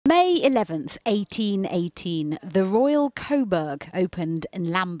May 11th, 1818, the Royal Coburg opened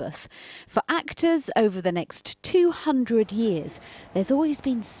in Lambeth. For actors over the next 200 years, there's always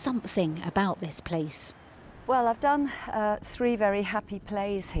been something about this place. Well, I've done 3 very happy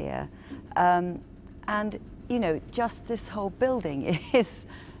plays here, and, you know, just this whole building is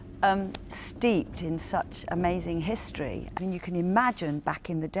steeped in such amazing history. I mean, you can imagine back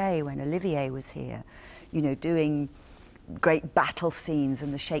in the day when Olivier was here, you know, doing great battle scenes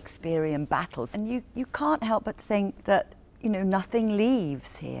and the Shakespearean battles. And you can't help but think that, you know, nothing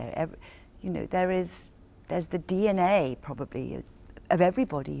leaves here. You know, there's the DNA probably of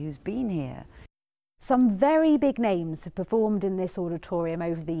everybody who's been here. Some very big names have performed in this auditorium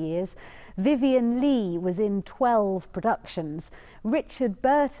over the years. Vivien Leigh was in 12 productions. Richard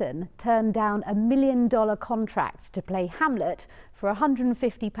Burton turned down a $1 million contract to play Hamlet for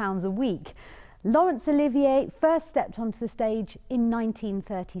 £150 a week. Laurence Olivier first stepped onto the stage in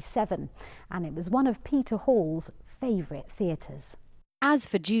 1937, and it was one of Peter Hall's favourite theatres. As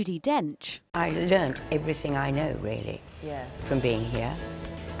for Judy Dench, I learnt everything I know, really, from being here,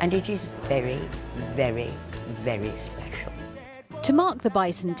 and it is very, very, very special. To mark the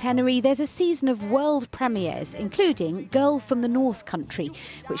bicentenary, there's a season of world premieres, including Girl from the North Country,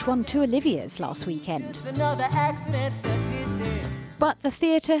 which won 2 Oliviers last weekend. But the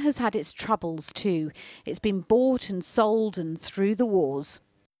theatre has had its troubles too. It's been bought and sold and through the wars.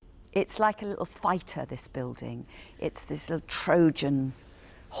 It's like a little fighter, this building. It's this little Trojan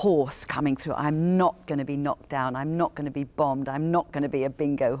horse coming through. I'm not going to be knocked down. I'm not going to be bombed. I'm not going to be a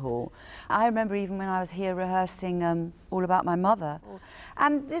bingo hall. I remember even when I was here rehearsing All About My Mother,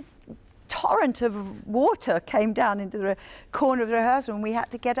 and this torrent of water came down into the corner of the rehearsal and we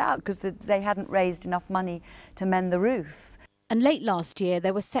had to get out because they hadn't raised enough money to mend the roof. And late last year,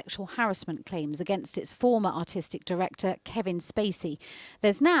 there were sexual harassment claims against its former artistic director, Kevin Spacey.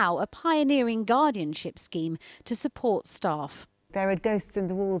 There's now a pioneering guardianship scheme to support staff. There are ghosts in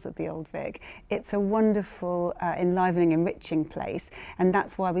the walls of the Old Vic. It's a wonderful, enlivening, enriching place, and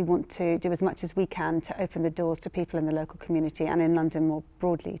that's why we want to do as much as we can to open the doors to people in the local community and in London more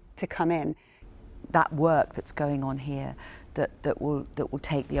broadly to come in. That work that's going on here that will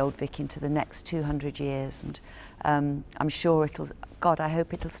take the Old Vic into the next 200 years, and I'm sure it'll, God, I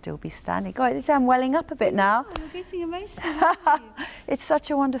hope it'll still be standing. God, I'm welling up a bit now. Oh, you're getting emotional. It's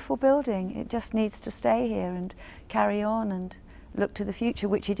such a wonderful building. It just needs to stay here and carry on and look to the future,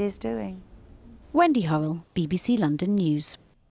 which it is doing. Wendy Hurrell, BBC London News.